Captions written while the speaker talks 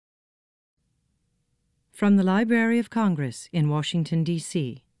From the Library of Congress in Washington,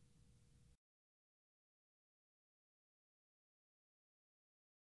 D.C.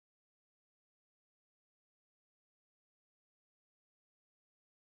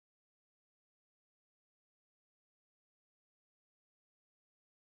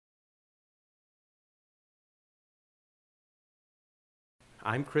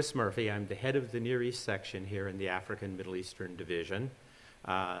 I'm Chris Murphy. I'm the head of the Near East section here in the African Middle Eastern Division.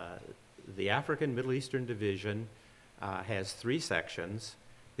 The African Middle Eastern Division has three sections.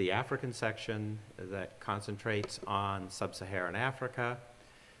 The African section that concentrates on sub-Saharan Africa,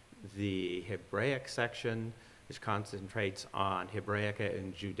 the Hebraic section, which concentrates on Hebraica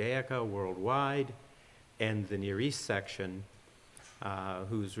and Judaica worldwide, and the Near East section,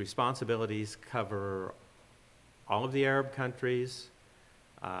 whose responsibilities cover all of the Arab countries,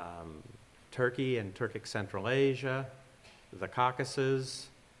 Turkey and Turkic Central Asia, the Caucasus,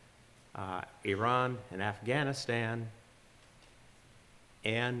 Iran and Afghanistan,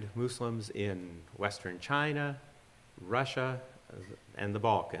 and Muslims in Western China, Russia, and the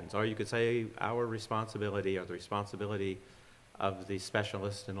Balkans. Or you could say our responsibility, or the responsibility of the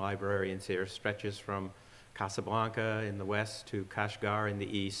specialists and librarians here, stretches from Casablanca in the west to Kashgar in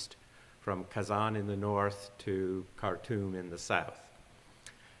the east, from Kazan in the north to Khartoum in the south.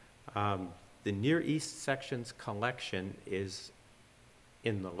 The Near East section's collection is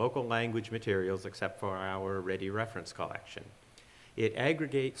in the local language materials except for our ready reference collection. It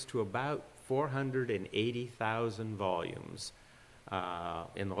aggregates to about 480,000 volumes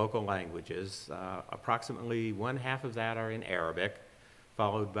in the local languages. Approximately one half of that are in Arabic,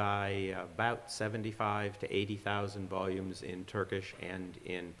 followed by about 75 to 80,000 volumes in Turkish and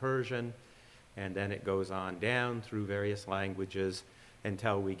in Persian, and then it goes on down through various languages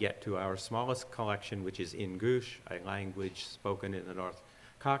until we get to our smallest collection, which is Ingush, a language spoken in the North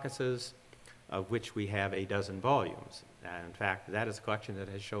Caucasus, of which we have a dozen volumes. And in fact, that is a collection that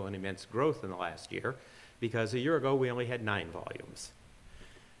has shown immense growth in the last year, because a year ago we only had 9 volumes.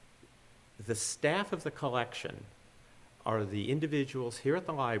 The staff of the collection are the individuals here at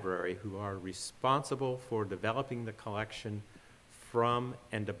the library who are responsible for developing the collection from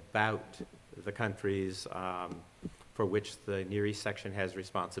and about the countries for which the Near East section has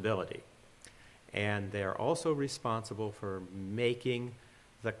responsibility. And they're also responsible for making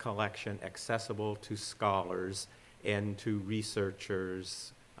the collection accessible to scholars and to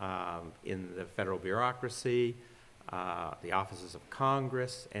researchers in the federal bureaucracy, the offices of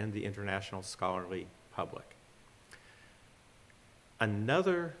Congress, and the international scholarly public.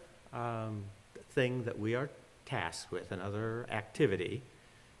 Another thing that we are tasked with, another activity,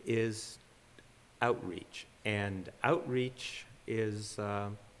 is outreach. And outreach is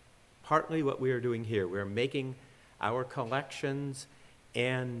partly what we are doing here. We're making our collections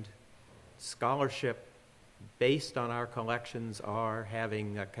and scholarship based on our collections, are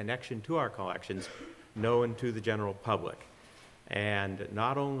having a connection to our collections known to the general public. And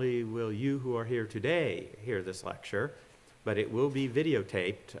not only will you who are here today hear this lecture, but it will be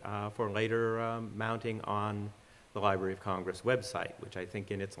videotaped for later mounting on the Library of Congress website, which I think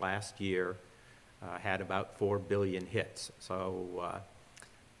in its last year had about 4 billion hits. So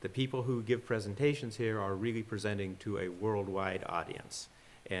the people who give presentations here are really presenting to a worldwide audience,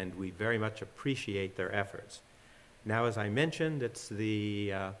 and we very much appreciate their efforts. Now, as I mentioned, it's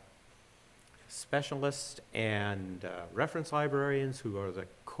the specialists and reference librarians who are the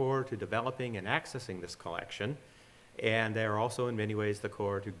core to developing and accessing this collection, and they're also in many ways the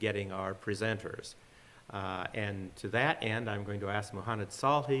core to getting our presenters. And to that end, I'm going to ask Mohammed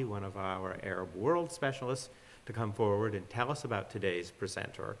Salhi, one of our Arab world specialists, to come forward and tell us about today's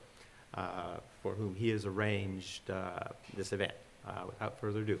presenter, for whom he has arranged this event. Without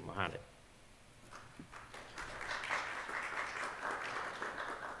further ado, Mohammed.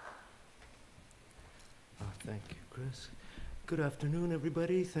 Thank you, Chris. Good afternoon,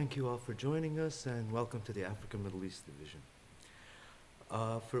 everybody. Thank you all for joining us, and welcome to the African Middle East Division.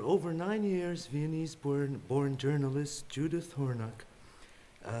 For over 9 years, Viennese-born journalist Judith Hornok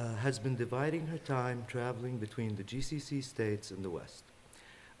has been dividing her time traveling between the GCC states and the West.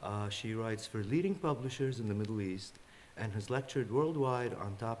 She writes for leading publishers in the Middle East and has lectured worldwide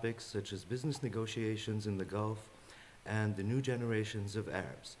on topics such as business negotiations in the Gulf and the new generations of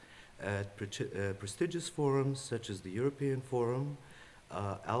Arabs at prestigious forums such as the European Forum,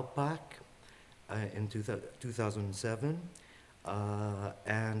 ALPAC in 2007,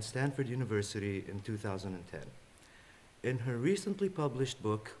 and Stanford University in 2010. In her recently published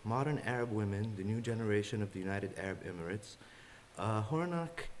book, Modern Arab Women, The New Generation of the United Arab Emirates,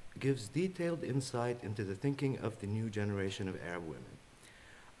 Hornok gives detailed insight into the thinking of the new generation of Arab women.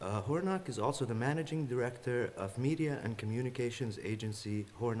 Hornok is also the managing director of media and communications agency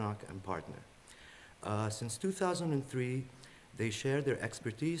Hornok and Partner. Since 2003, they share their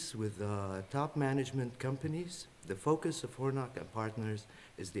expertise with top management companies. The focus of Hornok and Partners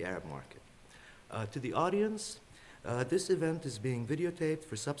is the Arab market. To the audience, this event is being videotaped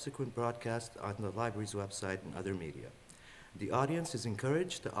for subsequent broadcast on the library's website and other media. The audience is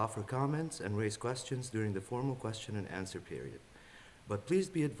encouraged to offer comments and raise questions during the formal question and answer period. But please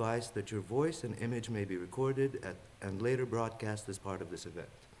be advised that your voice and image may be recorded and later broadcast as part of this event.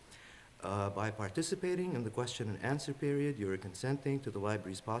 By participating in the question and answer period, you are consenting to the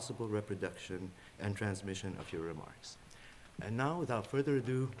library's possible reproduction and transmission of your remarks. And now, without further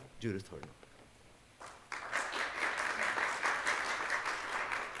ado, Judith Hornok.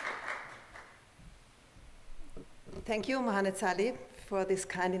 Thank you, Mohamed Salih, for this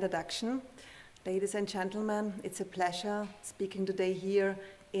kind introduction. Ladies and gentlemen, it's a pleasure speaking today here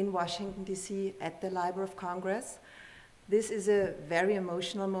in Washington, D.C. at the Library of Congress. This is a very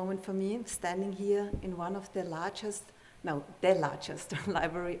emotional moment for me, standing here in one of the largest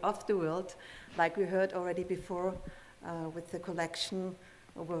library of the world, like we heard already before, with the collection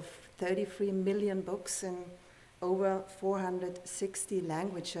of over 33 million books in over 460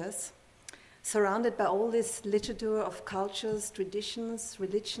 languages, surrounded by all this literature of cultures, traditions,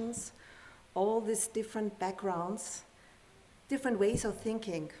 religions, all these different backgrounds, different ways of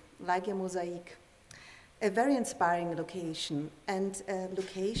thinking, like a mosaic. A very inspiring location, and a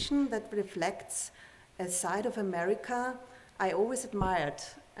location that reflects a side of America I always admired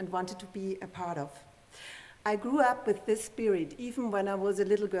and wanted to be a part of. I grew up with this spirit, even when I was a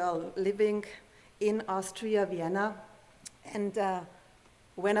little girl living in Austria, Vienna, and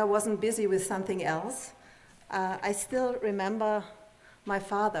when I wasn't busy with something else. I still remember my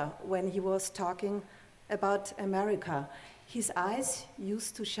father when he was talking about America. His eyes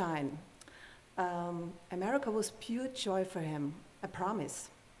used to shine. America was pure joy for him, a promise.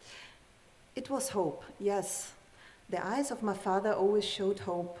 It was hope, yes. The eyes of my father always showed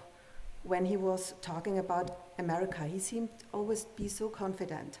hope when he was talking about America. He seemed always to be so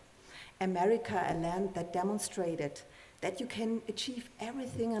confident. America, a land that demonstrated that you can achieve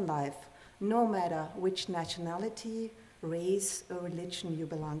everything in life, no matter which nationality, race, or religion you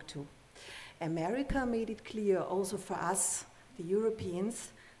belong to. America made it clear also for us, the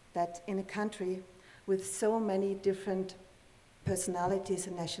Europeans, that in a country with so many different personalities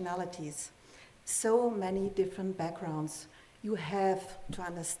and nationalities, so many different backgrounds, you have to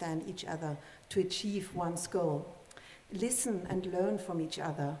understand each other to achieve one's goal. Listen and learn from each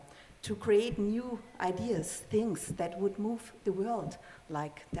other to create new ideas, things that would move the world,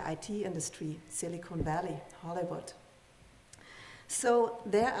 like the IT industry, Silicon Valley, Hollywood. So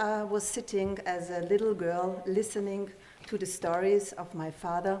there I was sitting as a little girl listening to the stories of my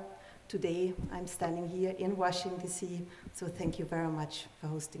father. Today I'm standing here in Washington, D.C., so thank you very much for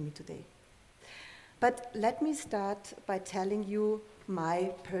hosting me today. But let me start by telling you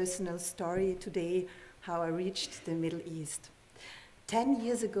my personal story today, how I reached the Middle East. 10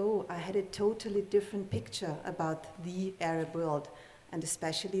 years ago, I had a totally different picture about the Arab world, and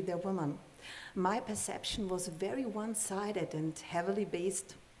especially their women. My perception was very one-sided and heavily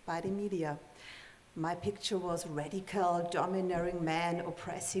based by the media. My picture was radical, domineering men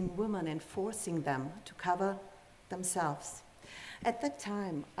oppressing women and forcing them to cover themselves. At that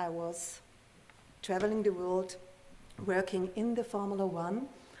time, I was traveling the world, working in the Formula One,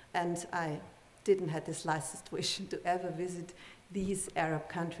 and I didn't have this licensed wish to ever visit these Arab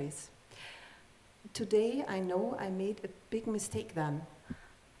countries. Today, I know I made a big mistake then.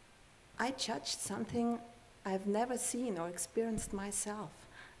 I judged something I've never seen or experienced myself.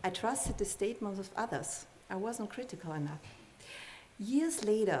 I trusted the statements of others. I wasn't critical enough. Years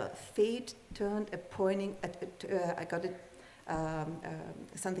later, fate turned a pointing,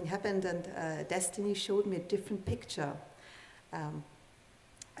 something happened and destiny showed me a different picture.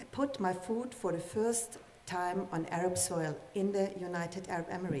 I put my foot for the first time on Arab soil in the United Arab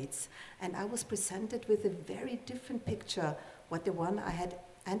Emirates, and I was presented with a very different picture what the one I had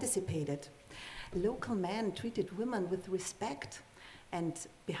anticipated. Local men treated women with respect, and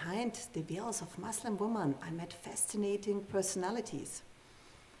behind the veils of Muslim women, I met fascinating personalities.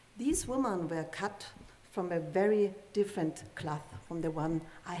 These women were cut from a very different cloth from the one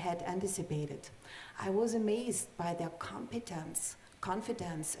I had anticipated. I was amazed by their competence,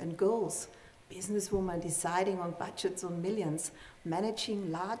 confidence, and goals. Businesswomen deciding on budgets of millions,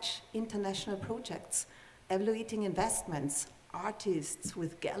 managing large international projects, evaluating investments, artists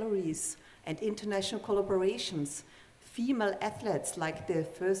with galleries and international collaborations, female athletes like the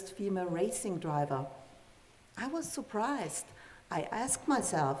first female racing driver. I was surprised. I asked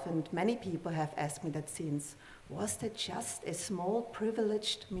myself, and many people have asked me that since, was that just a small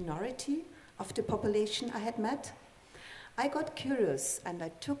privileged minority of the population I had met? I got curious and I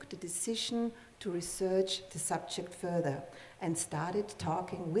took the decision to research the subject further and started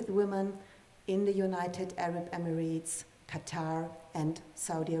talking with women in the United Arab Emirates, Qatar, and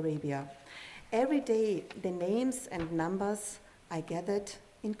Saudi Arabia. Every day, the names and numbers I gathered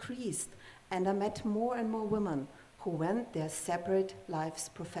increased, and I met more and more women who went their separate lives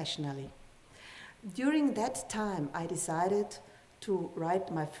professionally. During that time, I decided to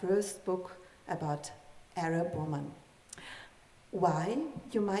write my first book about Arab women. Why,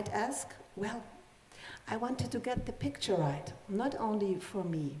 you might ask? Well, I wanted to get the picture right, not only for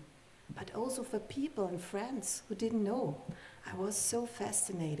me, but also for people and friends who didn't know. I was so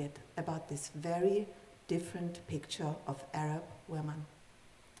fascinated about this very different picture of Arab women.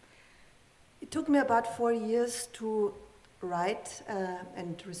 It took me about 4 years to write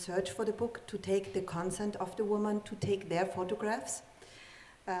and research for the book, to take the consent of the women, to take their photographs.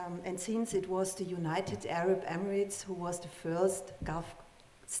 And since it was the United Arab Emirates who was the first Gulf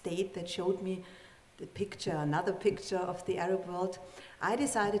state that showed me the picture, another picture of the Arab world, I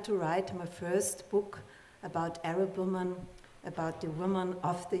decided to write my first book about Arab women, about the women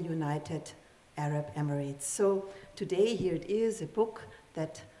of the United Arab Emirates. So today here it is, a book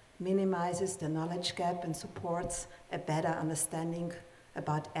that minimizes the knowledge gap and supports a better understanding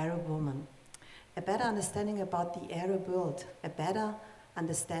about Arab women, a better understanding about the Arab world, a better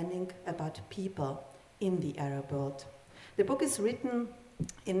understanding about people in the Arab world. The book is written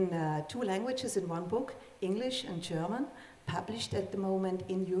in 2 languages in one book, English and German, published at the moment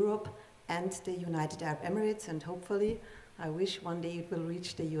in Europe and the United Arab Emirates, and hopefully, I wish one day it will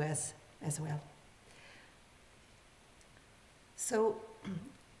reach the US as well. So,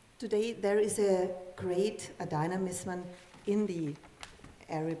 today there is a great dynamism in the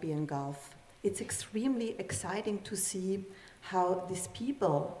Arabian Gulf. It's extremely exciting to see how these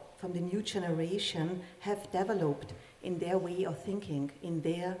people from the new generation have developed in their way of thinking, in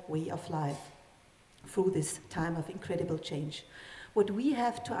their way of life, through this time of incredible change. What we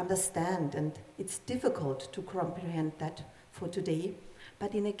have to understand, and it's difficult to comprehend that for today,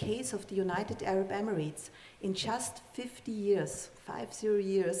 but in the case of the United Arab Emirates, in just 50 years, 50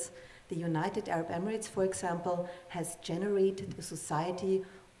 years, the United Arab Emirates, for example, has generated a society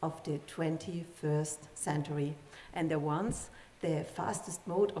of the 21st century. And there once, the fastest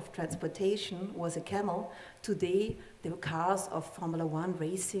mode of transportation was a camel. Today, the cars of Formula One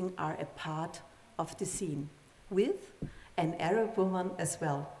racing are a part of the scene, with an Arab woman as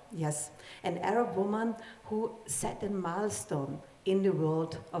well. Yes, an Arab woman who set a milestone in the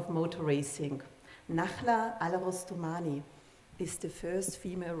world of motor racing. Nakhla al-Rostomani is the first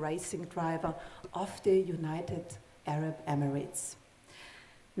female racing driver of the United Arab Emirates.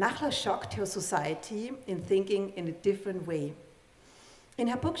 Nakhla shocked her society in thinking in a different way. In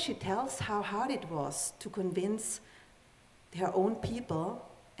her book, she tells how hard it was to convince her own people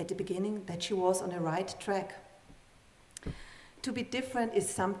at the beginning that she was on the right track. To be different is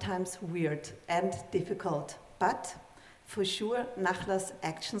sometimes weird and difficult, but for sure, Nakhla's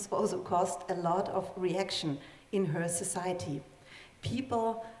actions also caused a lot of reaction in her society.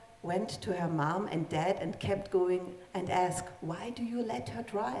 People went to her mom and dad and kept going and asked, "Why do you let her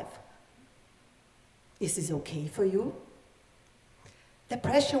drive? Is this okay for you?" The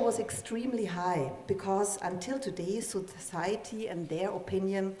pressure was extremely high because until today, society and their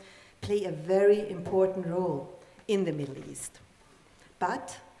opinion play a very important role in the Middle East.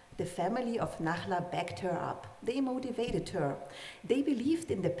 But the family of Nakhla backed her up. They motivated her. They believed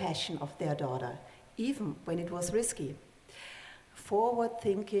in the passion of their daughter, even when it was risky.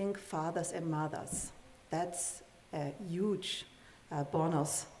 Forward-thinking fathers and mothers, that's a huge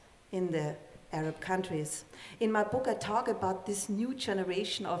bonus in the Arab countries. In my book, I talk about this new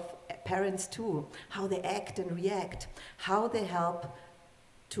generation of parents too, how they act and react, how they help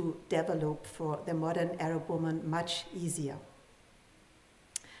to develop for the modern Arab woman much easier.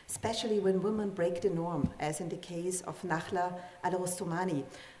 Especially when women break the norm, as in the case of Nakhla al-Rostomani,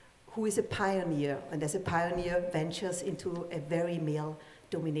 who is a pioneer, and as a pioneer ventures into a very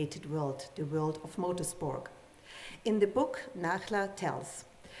male-dominated world, the world of motorsport. In the book, Nakhla tells,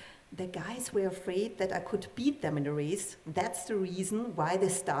 "The guys were afraid that I could beat them in a race. That's the reason why they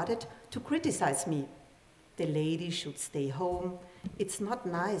started to criticize me. The ladies should stay home. It's not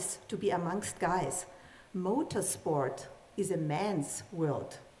nice to be amongst guys. Motorsport is a man's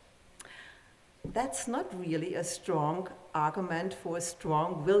world." That's not really a strong argument for a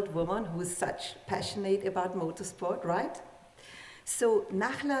strong-willed woman who is such passionate about motorsport, right? So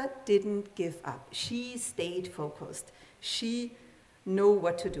Nakhla didn't give up. She stayed focused. She know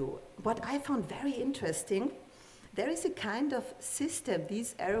what to do. What I found very interesting, there is a kind of system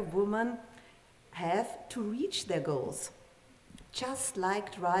these Arab women have to reach their goals. Just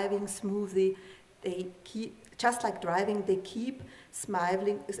like driving smoothly, they keep smiling, just like driving,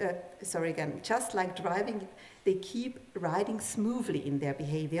 they keep riding smoothly in their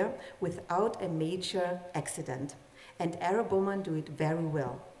behavior without a major accident. And Arab women do it very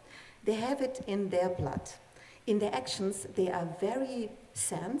well. They have it in their blood. In their actions, they are very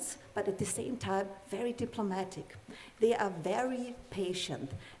sense, but at the same time, very diplomatic. They are very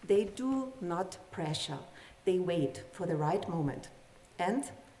patient. They do not pressure. They wait for the right moment. And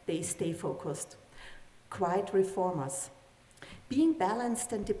they stay focused. Quite reformers. Being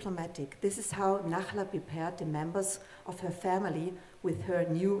balanced and diplomatic, this is how Nakhla prepared the members of her family with her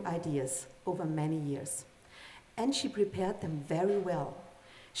new ideas over many years. And she prepared them very well.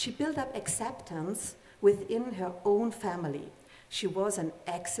 She built up acceptance within her own family. She was an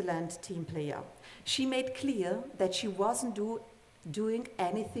excellent team player. She made clear that she wasn't doing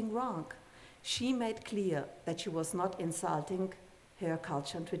anything wrong. She made clear that she was not insulting her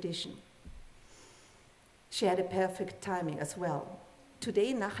culture and tradition. She had a perfect timing as well.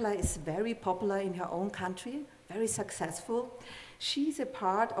 Today, Nakhla is very popular in her own country, very successful. She's a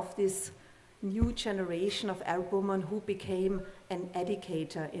part of this new generation of Arab women who became an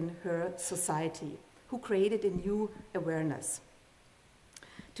educator in her society, who created a new awareness.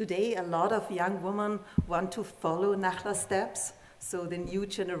 Today, a lot of young women want to follow Nakhla's steps, so the new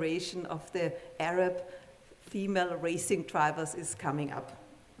generation of the Arab female racing drivers is coming up.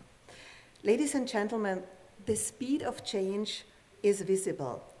 Ladies and gentlemen, the speed of change is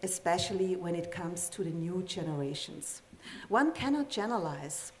visible, especially when it comes to the new generations. One cannot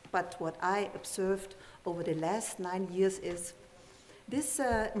generalize, but what I observed over the last 9 years is this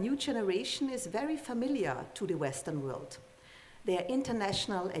new generation is very familiar to the Western world. They are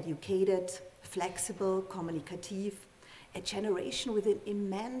international, educated, flexible, communicative, a generation with an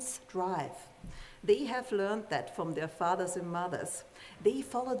immense drive. They have learned that from their fathers and mothers. They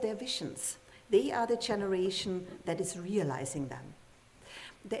follow their visions. They are the generation that is realizing them.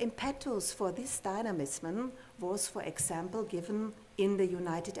 The impetus for this dynamism was, for example, given in the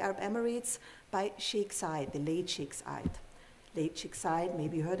United Arab Emirates by Sheikh Zayed, the late Sheikh Zayed. Late Sheikh Zayed,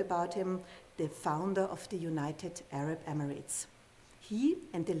 maybe you heard about him, the founder of the United Arab Emirates. He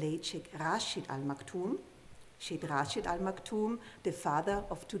and the late Sheikh Rashid Al Maktoum, the father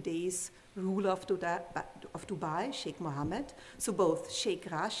of today's ruler of Dubai, Sheikh Mohammed. So both Sheikh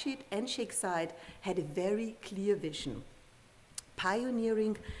Rashid and Sheikh Zayed had a very clear vision,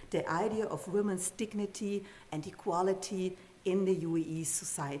 pioneering the idea of women's dignity and equality in the UAE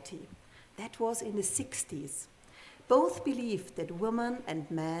society. That was in the 60s. Both believed that women and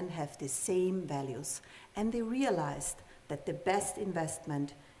men have the same values, and they realized that the best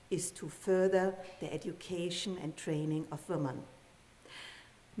investment is to further the education and training of women.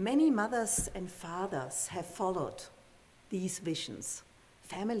 Many mothers and fathers have followed these visions,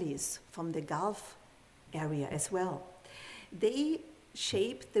 families from the Gulf area as well. They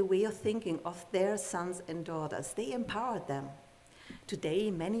shaped the way of thinking of their sons and daughters. They empowered them.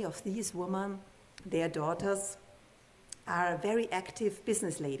 Today, many of these women, their daughters, are very active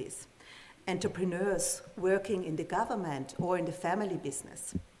business ladies, entrepreneurs working in the government or in the family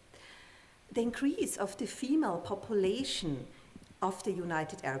business. The increase of the female population of the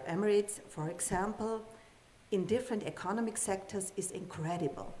United Arab Emirates, for example, in different economic sectors is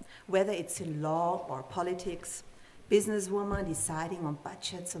incredible, whether it's in law or politics, businesswomen deciding on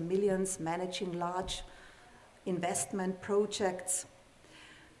budgets of millions, managing large investment projects.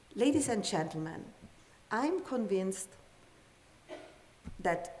 Ladies and gentlemen, I'm convinced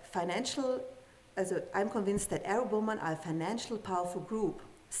that Arab women are a financially powerful group,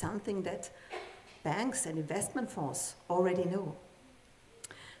 something that banks and investment funds already know.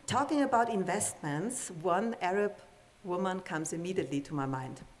 Talking about investments, one Arab woman comes immediately to my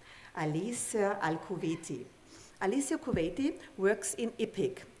mind, Alicia Al-Kuwaiti. Alicia Kuwaiti works in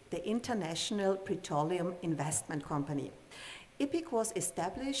IPIC, the International Petroleum Investment Company. IPIC was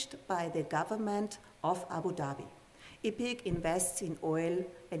established by the government of Abu Dhabi. IPIC invests in oil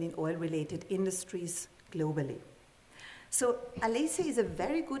and in oil-related industries globally. So Alicia is a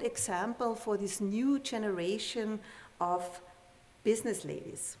very good example for this new generation of business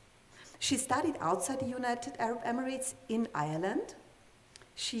ladies. She studied outside the United Arab Emirates in Ireland.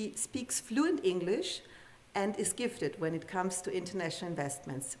 She speaks fluent English and is gifted when it comes to international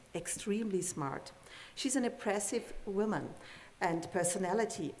investments, extremely smart. She's an impressive woman and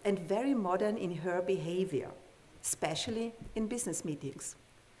personality and very modern in her behavior, especially in business meetings.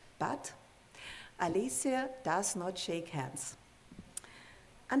 But Alicia does not shake hands.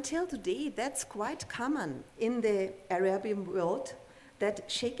 Until today, that's quite common in the Arabian world, that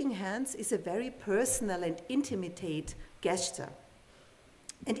shaking hands is a very personal and intimate gesture.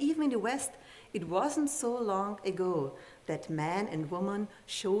 And even in the West, it wasn't so long ago that man and woman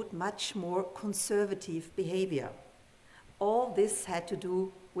showed much more conservative behavior. All this had to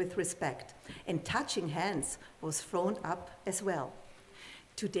do with respect, and touching hands was frowned up as well.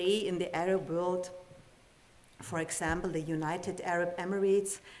 Today in the Arab world, for example, the United Arab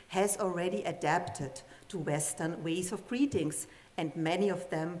Emirates has already adapted to Western ways of greetings, and many of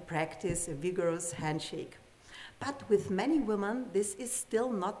them practice a vigorous handshake. But with many women, this is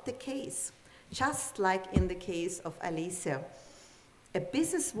still not the case, just like in the case of Alicia, a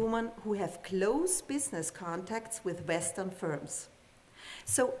businesswoman who have close business contacts with Western firms.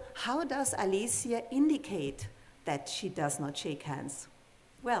 So how does Alicia indicate that she does not shake hands?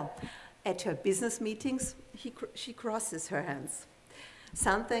 Well, at her business meetings, she crosses her hands.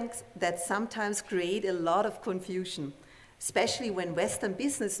 Something that sometimes create a lot of confusion, especially when Western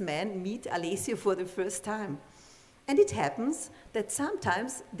businessmen meet Alicia for the first time. And it happens that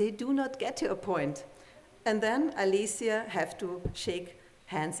sometimes they do not get to a point. And then Alicia have to shake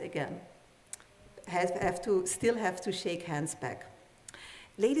hands again, still have to shake hands back.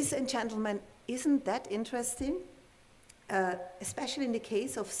 Ladies and gentlemen, isn't that interesting? Especially in the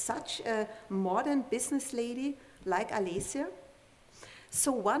case of such a modern business lady like Alicia.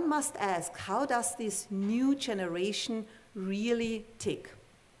 So one must ask, how does this new generation really tick?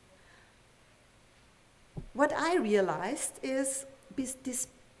 What I realized is,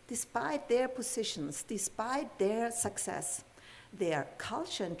 despite their positions, despite their success, their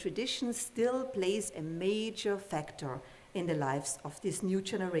culture and tradition still plays a major factor in the lives of this new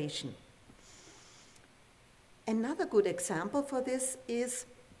generation. Another good example for this is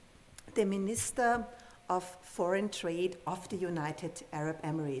the Minister of Foreign Trade of the United Arab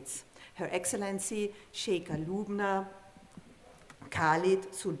Emirates, Her Excellency Sheikha Lubna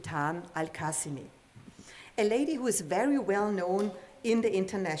Khalid Sultan Al-Qasimi, a lady who is very well known in the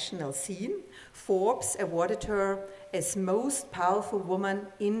international scene. Forbes awarded her as most powerful woman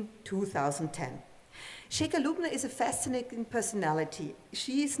in 2010. Sheikha Lubna is a fascinating personality.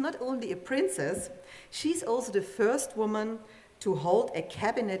 She is not only a princess, she's also the first woman to hold a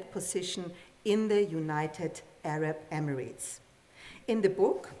cabinet position in the United Arab Emirates. In the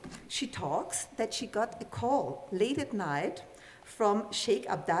book, she talks that she got a call late at night from Sheikh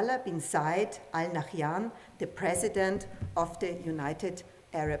Abdallah bin Zayed Al Nahyan, the president of the United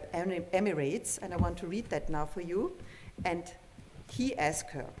Arab Emirates, and I want to read that now for you. And he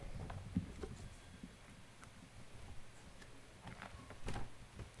asked her,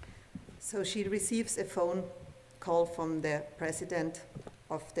 so she receives a phone call from the president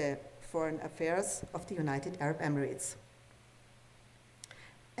of the Foreign Affairs of the United Arab Emirates.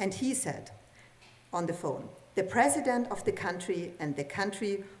 And he said on the phone, "The president of the country and the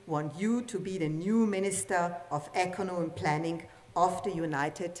country want you to be the new Minister of Economy and Planning of the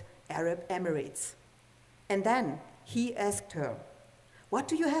United Arab Emirates." And then he asked her, "What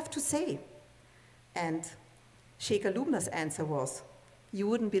do you have to say?" And Sheikha Lubna's answer was, "You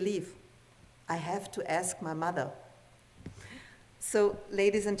wouldn't believe, I have to ask my mother." So,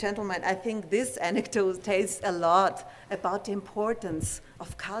 ladies and gentlemen, I think this anecdote tells a lot about the importance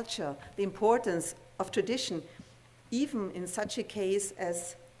of culture, the importance of tradition, even in such a case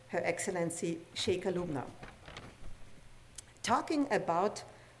as Her Excellency Sheikha Lubna. Talking about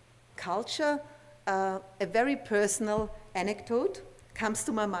culture, a very personal anecdote comes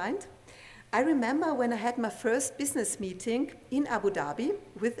to my mind. I remember when I had my first business meeting in Abu Dhabi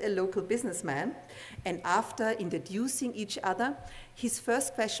with a local businessman, and after introducing each other, his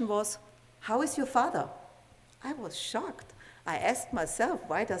first question was, "How is your father?" I was shocked. I asked myself,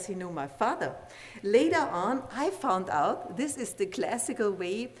 why does he know my father? Later on, I found out this is the classical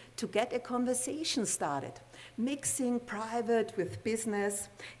way to get a conversation started, mixing private with business,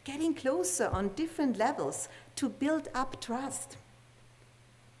 getting closer on different levels to build up trust.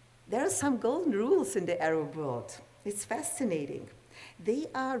 There are some golden rules in the Arab world. It's fascinating. They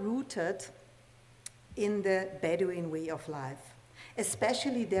are rooted in the Bedouin way of life,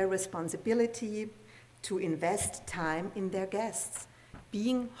 especially their responsibility to invest time in their guests,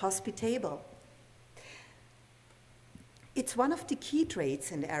 being hospitable. It's one of the key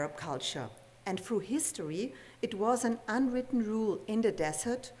traits in the Arab culture, and through history, it was an unwritten rule in the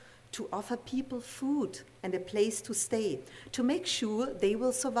desert to offer people food and a place to stay, to make sure they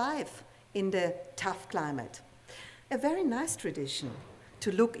will survive in the tough climate. A very nice tradition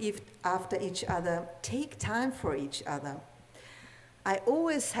to look after each other, take time for each other. I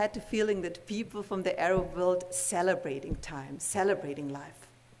always had the feeling that people from the Arab world celebrating time, celebrating life.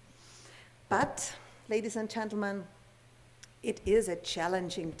 But, ladies and gentlemen, it is a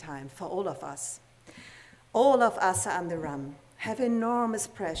challenging time for all of us. All of us are on the run, have enormous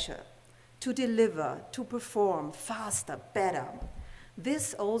pressure to deliver, to perform faster, better.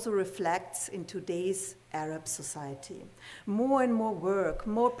 This also reflects in today's Arab society. More and more work,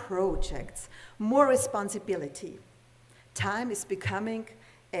 more projects, more responsibility. Time is becoming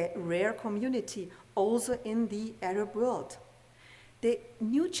a rare community also in the Arab world. The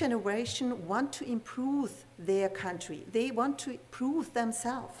new generation want to improve their country. They want to improve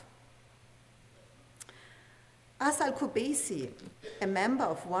themselves. As al-Kubaisi, a member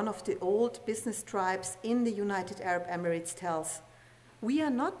of one of the old business tribes in the United Arab Emirates, tells, we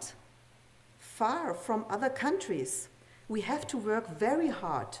are not far from other countries. We have to work very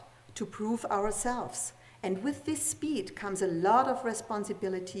hard to prove ourselves. And with this speed comes a lot of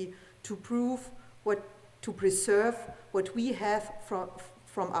responsibility to preserve what we have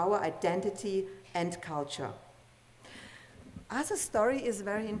from our identity and culture. Asa's story is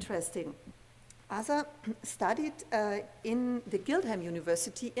very interesting. Asa studied in the Guildham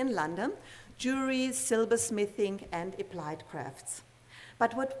University in London, jewelry, silversmithing, and applied crafts.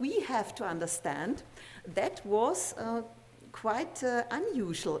 But what we have to understand, that was quite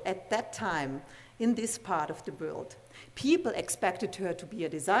unusual at that time in this part of the world. People expected her to be a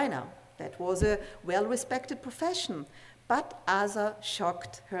designer. That was a well-respected profession. But Asa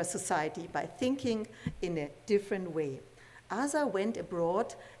shocked her society by thinking in a different way. Asa went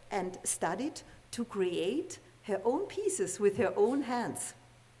abroad and studied to create her own pieces with her own hands,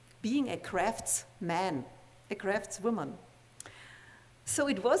 being a craftsman, a craftswoman. So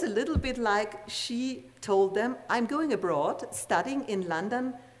it was a little bit like she told them, I'm going abroad, studying in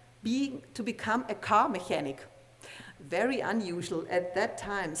London, to become a car mechanic. Very unusual at that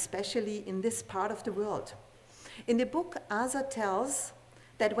time, especially in this part of the world. In the book, Asa tells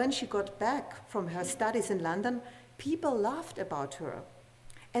that when she got back from her studies in London, people laughed about her.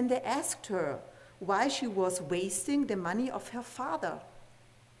 And they asked her why she was wasting the money of her father.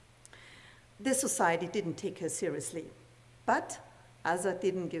 The society didn't take her seriously. But Asa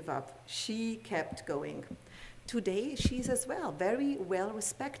didn't give up. She kept going. Today, she's as well very well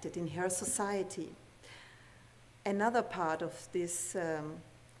respected in her society. Another part of this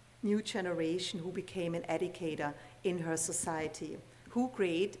new generation who became an educator in her society, who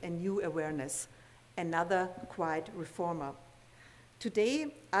create a new awareness, another quiet reformer.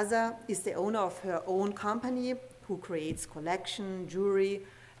 Today, Asa is the owner of her own company who creates collection, jewelry,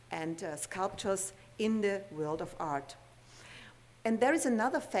 and sculptures in the world of art. And there is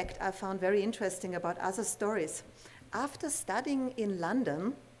another fact I found very interesting about Asa's stories. After studying in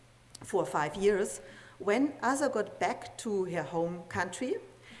London for 5 years, when Asa got back to her home country,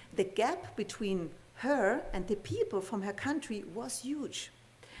 the gap between her and the people from her country was huge.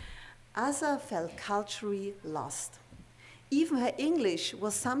 Asa felt culturally lost. Even her English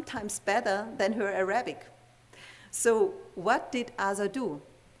was sometimes better than her Arabic. So what did Asa do?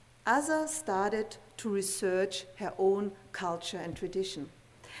 Asa started to research her own culture and tradition.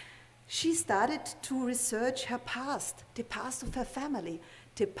 She started to research her past, the past of her family,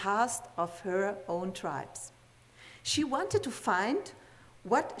 the past of her own tribes. She wanted to find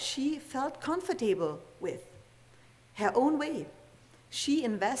what she felt comfortable with, her own way. She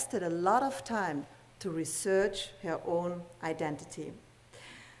invested a lot of time to research her own identity.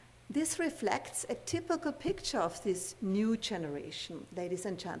 This reflects a typical picture of this new generation, ladies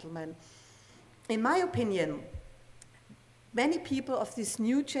and gentlemen. In my opinion, many people of this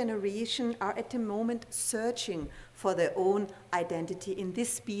new generation are at the moment searching for their own identity in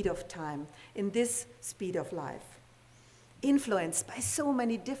this speed of time, in this speed of life, influenced by so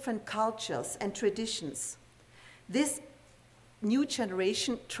many different cultures and traditions. This new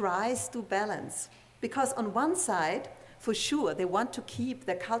generation tries to balance, because on one side, for sure, they want to keep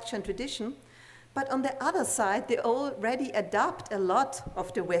their culture and tradition, but on the other side, they already adopt a lot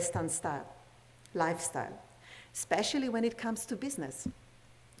of the Western style, lifestyle, especially when it comes to business.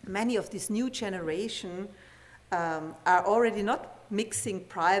 Many of this new generation are already not mixing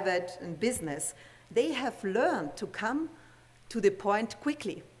private and business. They have learned to come to the point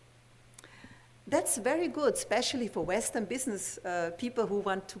quickly. That's very good, especially for Western business people who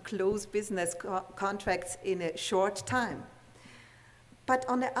want to close business contracts in a short time. But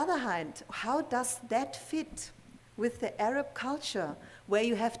on the other hand, how does that fit with the Arab culture, where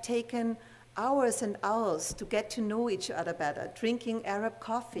you have taken hours and hours to get to know each other better, drinking Arab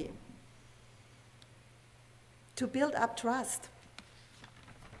coffee, to build up trust,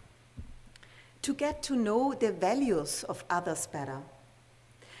 to get to know the values of others better?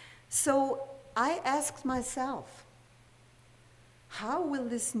 So I asked myself, How will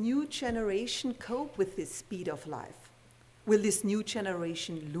this new generation cope with this speed of life? Will this new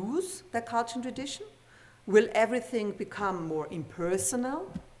generation lose their culture and tradition? Will everything become more impersonal?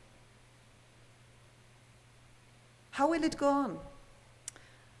 How will it go on?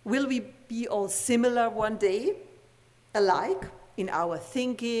 Will we be all similar one day, alike in our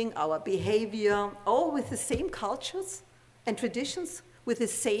thinking, our behavior, all with the same cultures and traditions, with the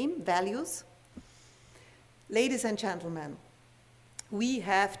same values? Ladies and gentlemen, we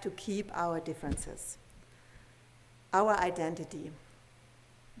have to keep our differences, our identity.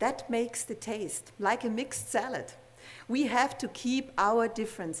 That makes the taste, like a mixed salad. We have to keep our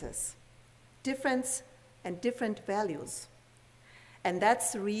differences, difference and different values. And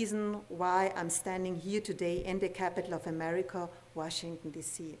that's the reason why I'm standing here today in the capital of America, Washington,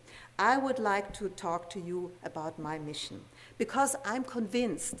 D.C. I would like to talk to you about my mission, because I'm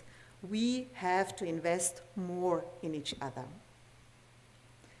convinced we have to invest more in each other,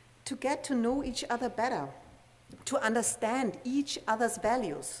 to get to know each other better, to understand each other's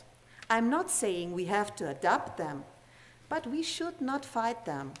values. I'm not saying we have to adopt them, but we should not fight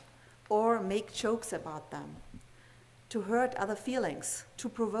them or make jokes about them, to hurt other feelings, to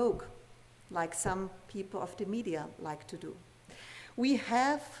provoke, like some people of the media like to do. We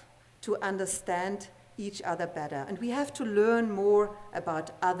have to understand each other better, and we have to learn more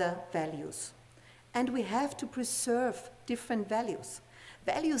about other values. And we have to preserve different values.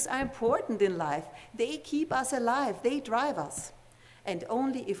 Values are important in life. They keep us alive, they drive us. And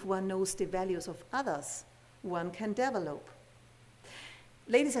only if one knows the values of others, one can develop.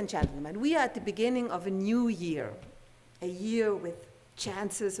 Ladies and gentlemen, we are at the beginning of a new year, a year with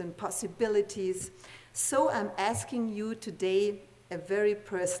chances and possibilities. So I'm asking you today a very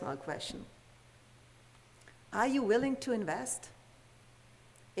personal question. Are you willing to invest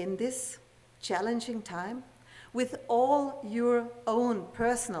in this challenging time with all your own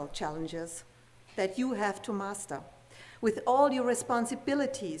personal challenges that you have to master, with all your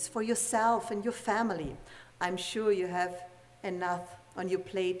responsibilities for yourself and your family? I'm sure you have enough on your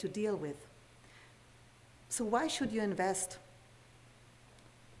plate to deal with. So why should you invest?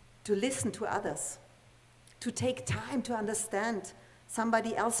 To listen to others, to take time to understand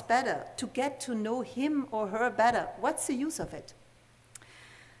somebody else better, to get to know him or her better. What's the use of it?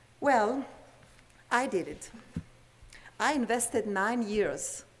 Well, I did it. I invested 9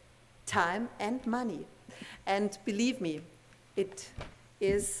 years, time and money. And believe me, it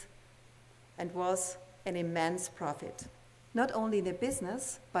is and was an immense profit, not only in the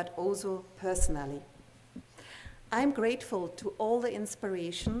business, but also personally. I'm grateful to all the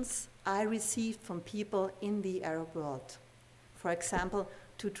inspirations I received from people in the Arab world. For example,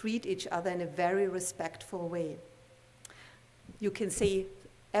 to treat each other in a very respectful way. You can say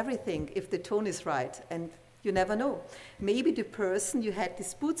everything if the tone is right, and you never know. Maybe the person you had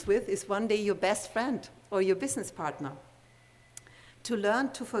disputes with is one day your best friend or your business partner. To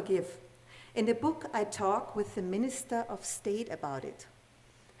learn to forgive. In the book, I talk with the Minister of State about it,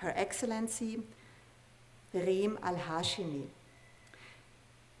 Her Excellency Reem Al-Hashimi.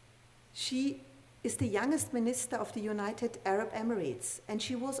 She is the youngest minister of the United Arab Emirates, and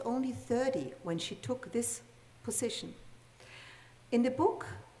she was only 30 when she took this position. In the book,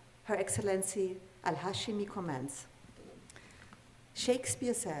 Her Excellency Al-Hashimi comments,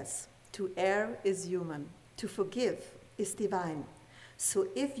 Shakespeare says, "To err is human, to forgive is divine. So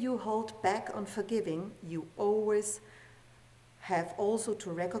if you hold back on forgiving, you always have also to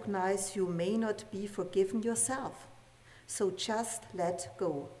recognize you may not be forgiven yourself. So just let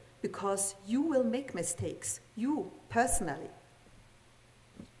go, because you will make mistakes, you personally."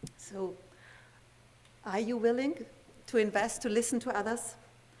 So, are you willing to invest, to listen to others,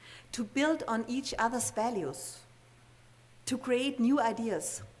 to build on each other's values, to create new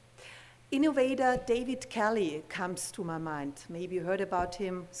ideas? Innovator David Kelly comes to my mind. Maybe you heard about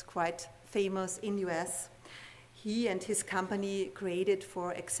him. He's quite famous in US. He and his company created,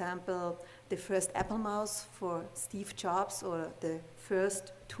 for example, the first Apple mouse for Steve Jobs, or the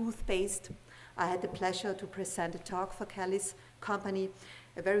first toothpaste. I had the pleasure to present a talk for Kelly's company,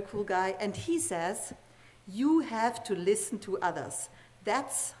 a very cool guy. And he says, you have to listen to others.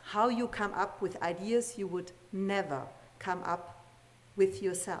 That's how you come up with ideas you would never come up with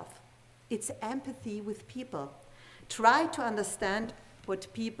yourself. It's empathy with people. Try to understand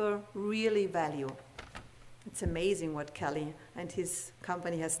what people really value. It's amazing what Kelly and his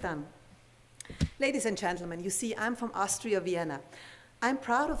company has done. Ladies and gentlemen, you see, I'm from Austria, Vienna. I'm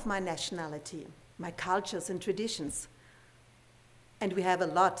proud of my nationality, my cultures and traditions. And we have a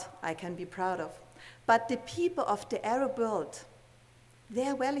lot I can be proud of. But the people of the Arab world,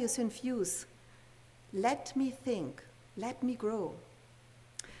 their values infuse. Let me think Let me grow.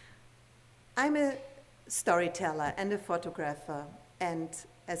 I'm a storyteller and a photographer, and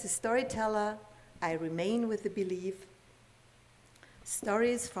as a storyteller, I remain with the belief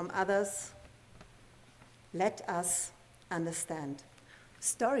stories from others let us understand.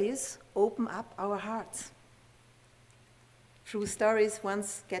 Stories open up our hearts. Through stories, one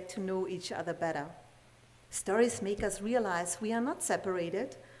gets to know each other better. Stories make us realize we are not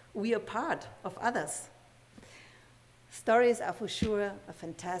separated, we are part of others. Stories are for sure a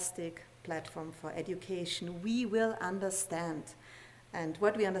fantastic platform for education. We will understand. And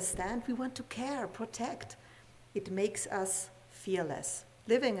what we understand, we want to care, protect. It makes us fearless,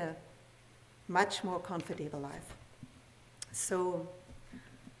 living a much more comfortable life. So,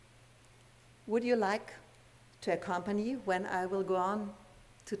 would you like to accompany when I will go on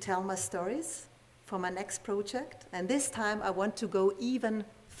to tell my stories for my next project? And this time I want to go even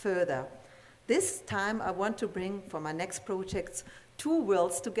further. This time I want to bring for my next projects two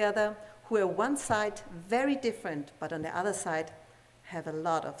worlds together who are one side very different, but on the other side have a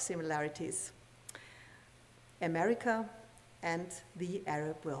lot of similarities. America and the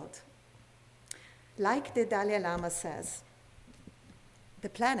Arab world. Like the Dalai Lama says, the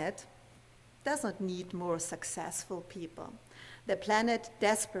planet does not need more successful people. The planet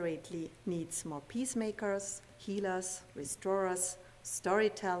desperately needs more peacemakers, healers, restorers,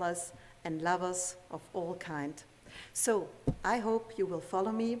 storytellers, and lovers of all kind. So I hope you will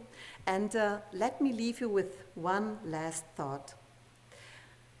follow me, and let me leave you with one last thought.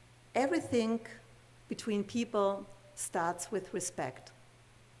 Everything between people starts with respect.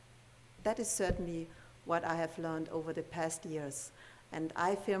 That is certainly what I have learned over the past years, and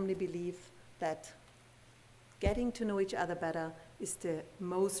I firmly believe that getting to know each other better is the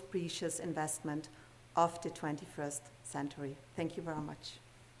most precious investment of the 21st century. Thank you very much.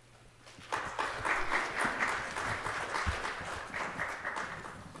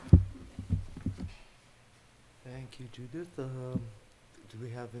 Thank you, Judith. Do we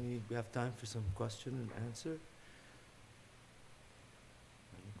have time for some question and answer?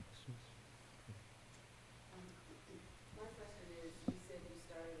 Any questions? My question is, you said you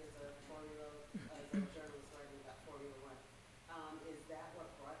started as a journalist writing about Formula One. Is that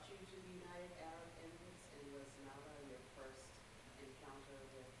what brought you to the United Arab Emirates, and was Nava your first encounter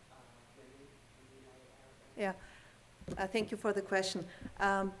with women in the United Arab Emirates? Yeah, thank you for the question.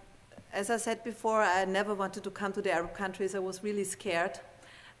 As I said before, I never wanted to come to the Arab countries. I was really scared.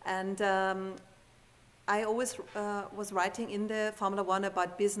 And I always was writing in the Formula One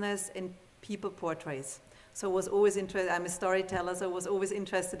about business and people portraits. So I was always interested, I'm a storyteller, so I was always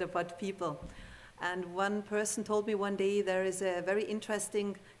interested about people. And one person told me one day there is a very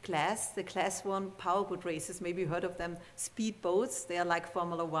interesting class, the Class 1 powerboat races, maybe you heard of them, speedboats. They are like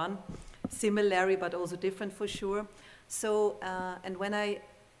Formula One, similar but also different for sure. So, and when I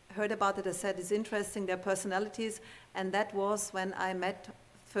heard about it, I said it's interesting, their personalities, and that was when I met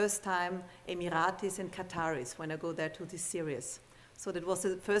first time Emiratis and Qataris when I go there to this series. So that was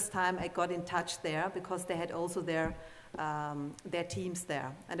the first time I got in touch there because they had also their teams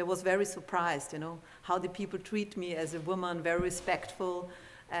there. And I was very surprised, you know, how the people treat me as a woman, very respectful,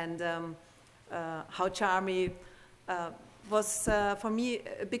 and how charming was for me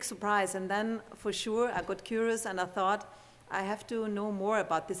a big surprise. And then for sure I got curious and I thought, I have to know more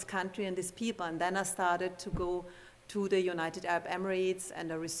about this country and these people. And then I started to go to the United Arab Emirates,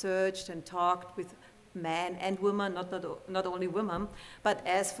 and I researched and talked with men and women, not only women, but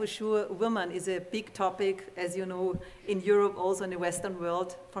as for sure women is a big topic, as you know, in Europe, also in the Western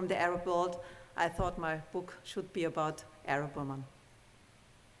world, from the Arab world. I thought my book should be about Arab women.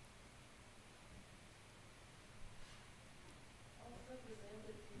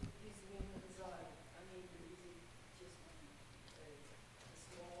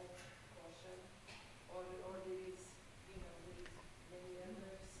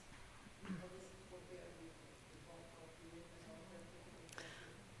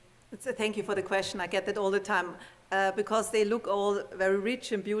 Thank you for the question. I get that all the time because they look all very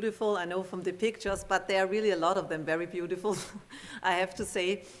rich and beautiful. I know from the pictures, but there are really a lot of them very beautiful, I have to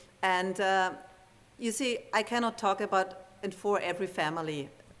say. And you see, I cannot talk about and for every family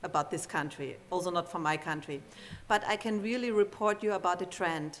about this country, also not for my country. But I can really report you about the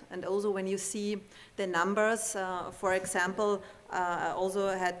trend. And also when you see the numbers, for example, I also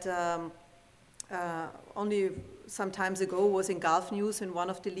had only some time ago was in Gulf News, in one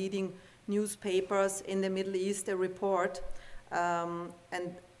of the leading newspapers in the Middle East, a report.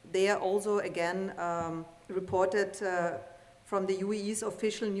 And they are also, again, reported from the UAE's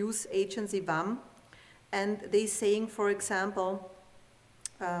official news agency, WAM. And they saying, for example,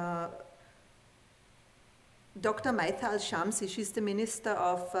 Dr. Maitha Al-Shamsi, she's the Minister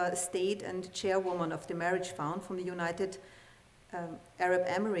of State and Chairwoman of the Marriage Fund from the United Arab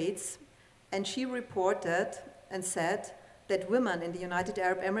Emirates, and she reported and said that women in the United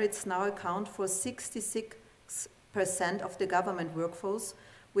Arab Emirates now account for 66% of the government workforce,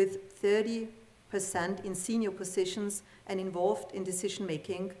 with 30% in senior positions and involved in decision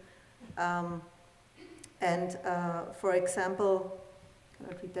making. For example, can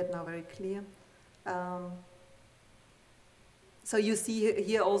I read that now very clear? So you see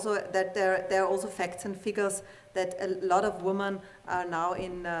here also that there are also facts and figures that a lot of women are now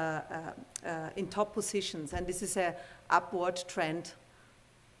in top positions, and this is an upward trend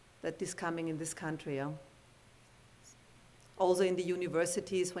that is coming in this country. Yeah? Also in the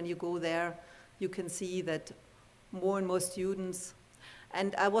universities, when you go there, you can see that more and more students.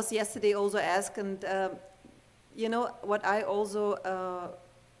 And I was yesterday also asked, and you know, what I also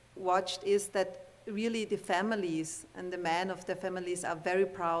watched is that really the families and the men of the families are very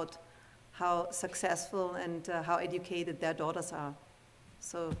proud how successful and how educated their daughters are.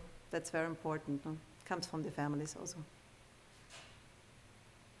 So that's very important. No? Comes from the families also.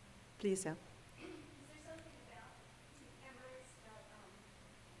 Please, yeah. Is there something about the Emirates that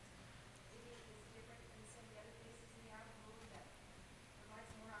maybe is different than some of the other places in the Arab world that provides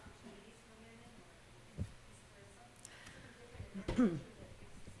more opportunities for women, or vice versa?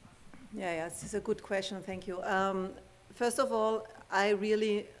 Yeah, this is a good question, thank you. First of all, I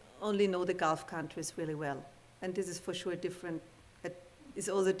really only know the Gulf countries really well, and this is for sure different. It is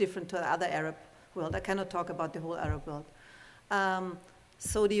also different to the other Arab world. I cannot talk about the whole Arab world.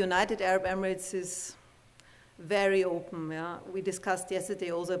 So the United Arab Emirates is very open. Yeah? We discussed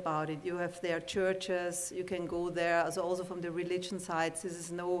yesterday also about it. You have their churches, you can go there, also from the religion side, this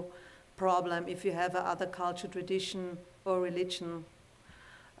is no problem if you have other culture, tradition, or religion.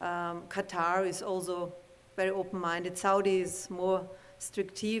 Qatar is also very open-minded. Saudi is more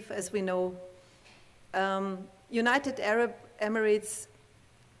restrictive, as we know. United Arab Emirates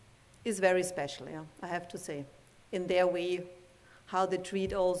is very special, yeah, I have to say, in their way, how they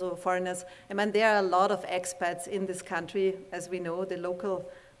treat also foreigners. I mean, there are a lot of expats in this country, as we know. The local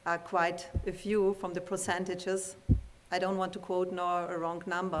are quite a few from the percentages. I don't want to quote nor a wrong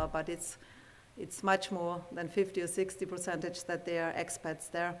number, but it's much more than 50 or 60% that there are expats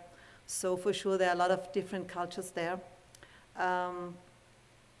there. So for sure, there are a lot of different cultures there.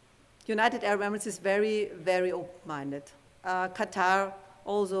 United Arab Emirates is very, very open-minded. Qatar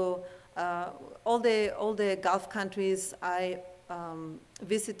also, all the Gulf countries I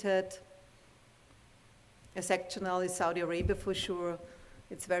visited, exceptionally Saudi Arabia for sure.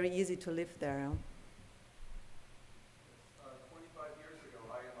 It's very easy to live there. 25 years ago,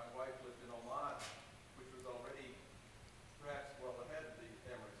 I and my wife lived in Oman, which was already perhaps well ahead of the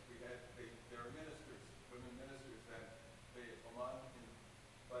Emirates. There are ministers, women ministers, and Oman,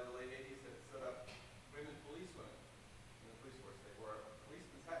 by the late 80s, had set up women policewomen in the police force. They wore a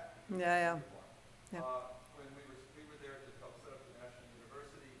policeman's hat. Yeah. When we were there to help set up the National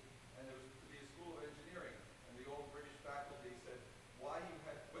University, and there was to be a school of engineering, and the old British faculty said, "Why you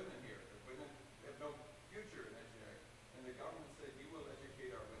have women here? The women have no future in engineering." And the government said, "You will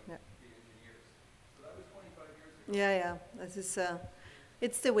educate our women to be engineers." So that was 25 years ago. Yeah. This is,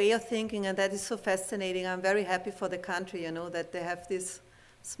 it's the way of thinking, and that is so fascinating. I'm very happy for the country, you know, that they have these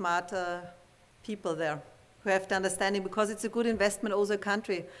smart people there who have the understanding, because it's a good investment also a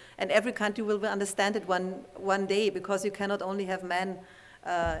country, and every country will understand it one day, because you cannot only have men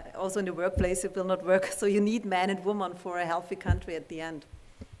also in the workplace, it will not work. So you need men and women for a healthy country at the end.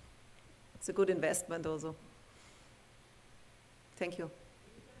 It's a good investment also. Thank you.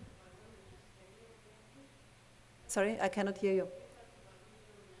 Sorry, I cannot hear you.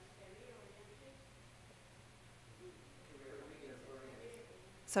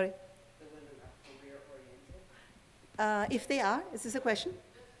 Sorry? If they are, is this a question?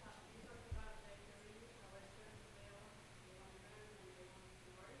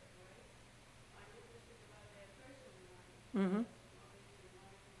 Mm-hmm.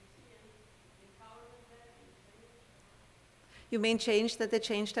 You mean change, that they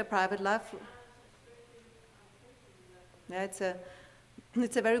change their private life? Yeah, it's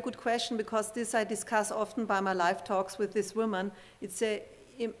a very good question, because this I discuss often by my live talks with this woman. It's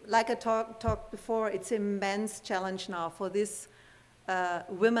like I talked before, it's an immense challenge now for these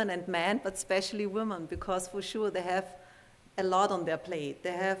women and men, but especially women, because for sure they have a lot on their plate.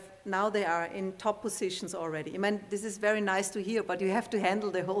 Now they are in top positions already. I mean, this is very nice to hear, but you have to handle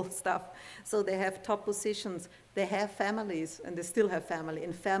the whole stuff. So they have top positions, they have families, and they still have family.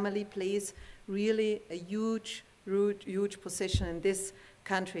 And family plays really a huge position in this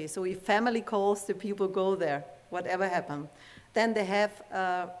country. So if family calls, the people go there, whatever happens. Then they have,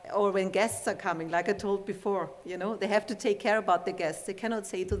 or when guests are coming, like I told before, you know, they have to take care about the guests. They cannot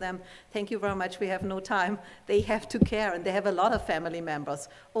say to them, thank you very much, we have no time. They have to care, and they have a lot of family members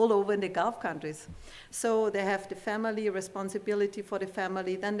all over in the Gulf countries. So they have the family, responsibility for the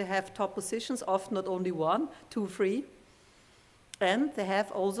family. Then they have top positions, often not only 1, 2, 3. And they have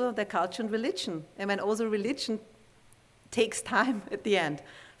also the culture and religion. And when also religion takes time at the end.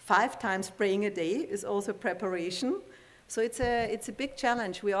 5 times praying a day is also preparation. So it's a big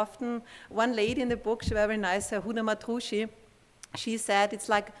challenge. We often, one lady in the book, she's very nice, Huna Matrushi, she said it's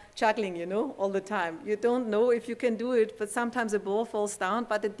like juggling, you know, all the time. You don't know if you can do it, but sometimes the ball falls down,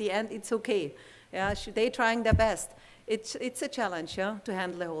 but at the end it's okay. Yeah, they're trying their best. It's a challenge, yeah, to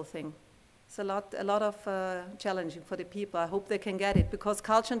handle the whole thing. It's a lot of challenging for the people. I hope they can get it, because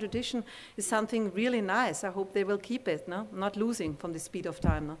culture and tradition is something really nice. I hope they will keep it, no? Not losing from the speed of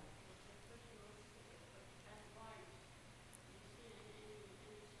time. No?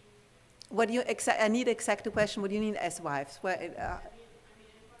 What do you I need exact question. What do you mean as wives? Where,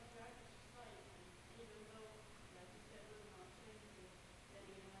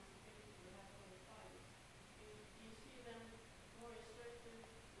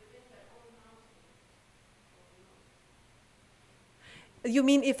 you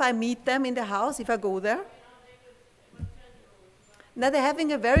mean if I meet them in the house, if I go there? Now they're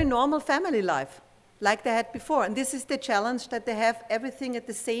having a very normal family life, like they had before. And this is the challenge, that they have everything at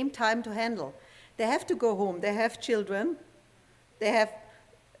the same time to handle. They have to go home, they have children, they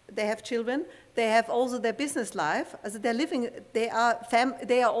have children, they have also their business life. As they're living, they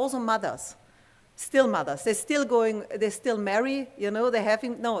are also mothers, still mothers. They're still going, they still marry, you know, they're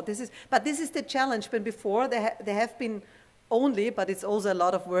having, no, this is the challenge. But before they have been only, but it's also a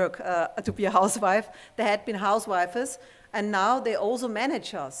lot of work to be a housewife. They had been housewives, and now they also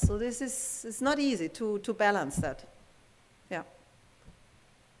manage us. So it's not easy to balance that. Yeah.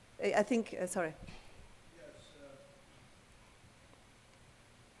 I think, sorry. Yes, I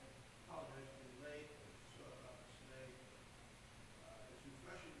apologize for being late. I saw about this today. It's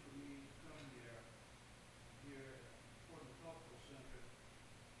refreshing for me to come here at Portland Cultural Center.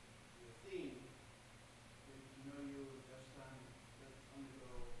 The theme, getting to know you the best time to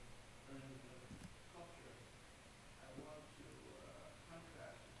undergo learning of culture. I want to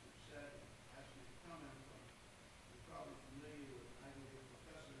contrast, as you said, and ask you to comment on. You're probably familiar with an Ivy League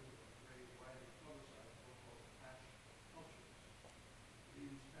professor who wrote a very widely publicized book called Clash Cultures.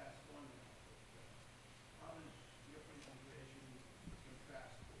 He's passed on now. But, how does your presentation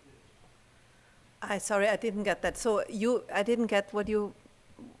contrast with his? Sorry, I didn't get that. So I didn't get what you,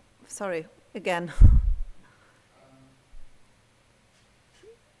 sorry, again. I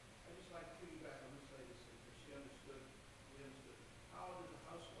just like to piggyback on this lady's thing, because we understood how do the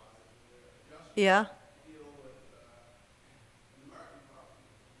housewives and their adjustments Yeah. deal with an American problem,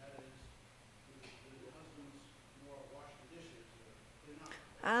 and that is, do the husbands more wash the dishes, or they're not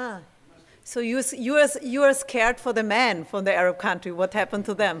domestic? So you are scared for the men from the Arab country. What happened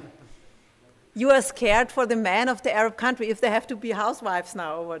to them? You are scared for the men of the Arab country if they have to be housewives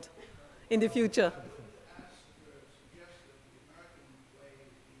now, or what, in the future? Suggest that the American way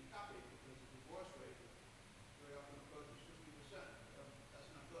is being copied, because the divorce rate very often approaches 50%.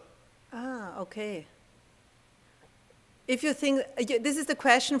 That's not good. Okay. If you think, this is the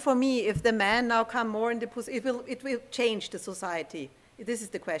question for me, if the men now come more in the position, it will change the society. This is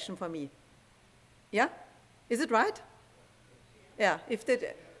the question for me. Yeah? Is it right? Yeah. If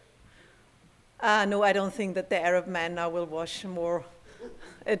the, no, I don't think that the Arab men now will wash more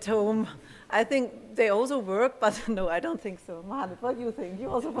at home. I think they also work, but no, I don't think so. Mohammed, what do you think? You're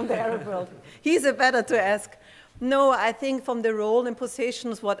also from the Arab world. He's a better to ask. No, I think from the role and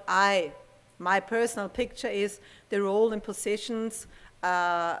positions, my personal picture is the role and positions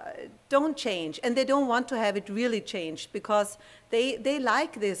don't change, and they don't want to have it really changed, because they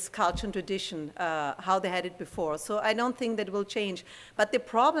like this culture and tradition, how they had it before. So I don't think that will change. But the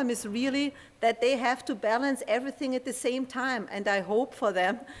problem is really that they have to balance everything at the same time, and I hope for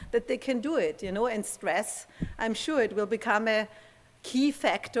them that they can do it, you know, and stress. I'm sure it will become a key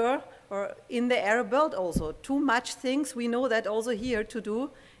factor, or in the Arab world also. Too much things, we know that also here to do.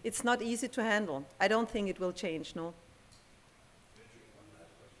 It's not easy to handle. I don't think it will change, no.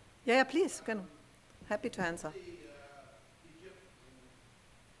 Yeah, please, happy to answer. Egypt and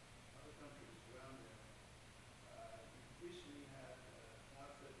other countries around there recently had an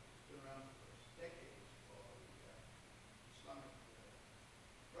outfit that's been around for decades called the Islamic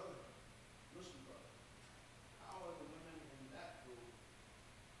Brotherhood, Muslim Brotherhood. How are the women in that group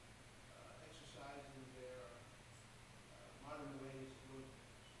exercising their modern ways to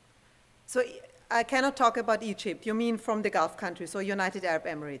So I cannot talk about Egypt. You mean from the Gulf countries or United Arab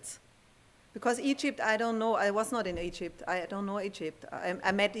Emirates? Because Egypt, I don't know. I was not in Egypt. I don't know Egypt.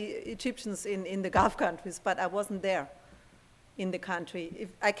 I met Egyptians in the Gulf countries, but I wasn't there in the country. If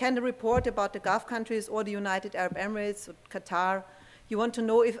I can report about the Gulf countries or the United Arab Emirates or Qatar. You want to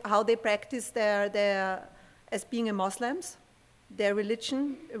know how they practice their as being a Muslims, their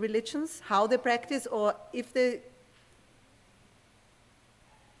religions, how they practice, or if they.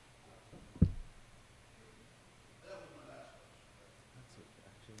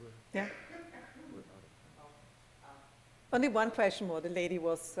 Yeah. Only one question more. The lady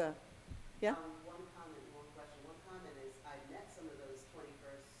was, yeah? One comment, one question. One comment is I met some of those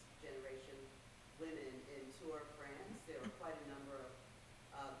 21st generation women in Tours, France. There were quite a number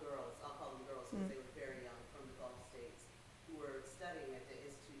of girls, I'll call them girls because they were very young, from the Gulf states, who were studying at the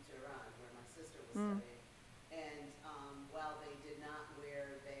Institut Tehran, where my sister was studying. And while they did not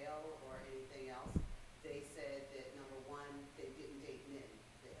wear veil or anything else, they said that, number one, they didn't date men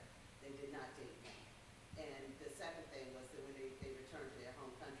there. They did not date men. And the second thing was that when they returned to their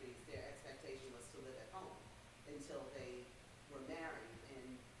home countries, their expectation was to live at home until they were married.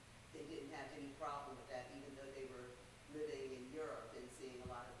 And they didn't have any problem with that, even though they were living in Europe and seeing a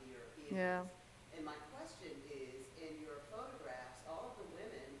lot of the Europeans. Yeah. And my question is, in your photographs, all of the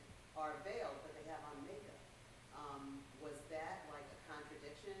women are veiled, but they have on makeup. Was that like a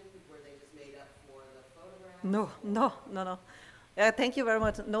contradiction? Were they just made up for the photographs? No. Thank you very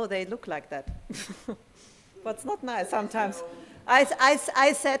much. No, they look like that. But it's not nice sometimes.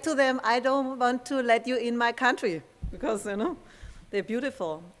 I said to them, I don't want to let you in my country because, they're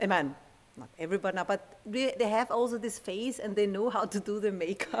beautiful. I mean, not everybody, but they have also this face and they know how to do the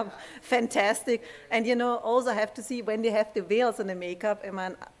makeup. Fantastic. And, also have to see when they have the veils and the makeup. I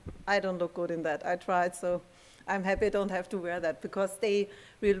mean, I don't look good in that. I tried, so I'm happy I don't have to wear that because they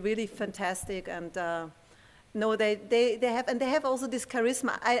were really fantastic and no, they have also this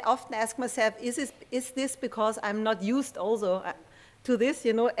charisma. I often ask myself, is this because I'm not used also to this?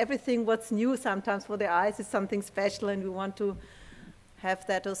 Everything what's new sometimes for the eyes is something special, and we want to have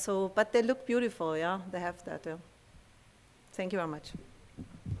that also. But they look beautiful, yeah. They have that. Yeah. Thank you very much.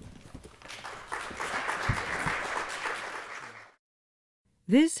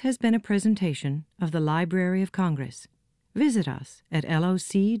 This has been a presentation of the Library of Congress. Visit us at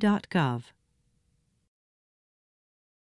loc.gov.